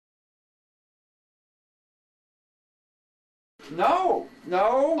No,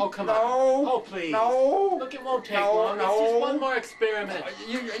 no. Oh, come no, on. Oh, please. No. Look, it won't take No, long. no. It's just one more experiment.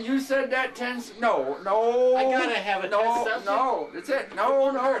 You said that 10. No, no. I gotta have a test subject. No, that's it. It No,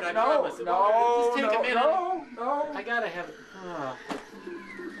 won't no, hurt, I no, promise. It no, won't hurt. Just take no, a minute. no. I gotta have it. Oh.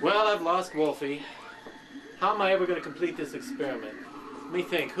 Well, I've lost Wolfie. How am I ever gonna complete this experiment? Let me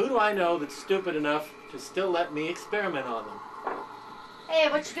think. Who do I know that's stupid enough to still let me experiment on them? Hey,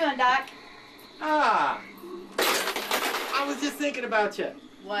 what you doing, Doc? Ah! I was just thinking about you.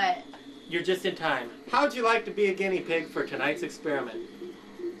 What? You're just in time. How'd you like to be a guinea pig for tonight's experiment?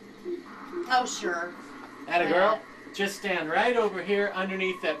 Oh, sure. Atta girl. Just stand right over here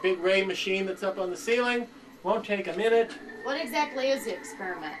underneath that big ray machine that's up on the ceiling. Won't take a minute. What exactly is the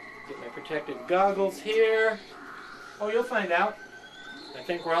experiment? Get my protective goggles here. Oh, you'll find out. I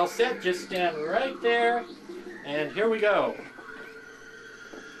think we're all set. Just stand right there. And here we go.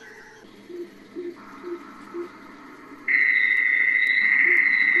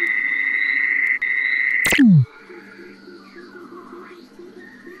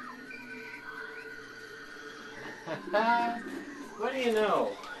 What do you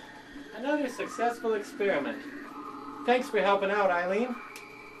know? Another successful experiment. Thanks for helping out, Eileen.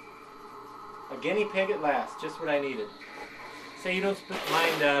 A guinea pig at last, just what I needed. Say you don't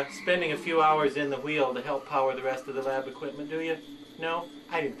mind spending a few hours in the wheel to help power the rest of the lab equipment, do you? No?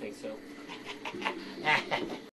 I didn't think so.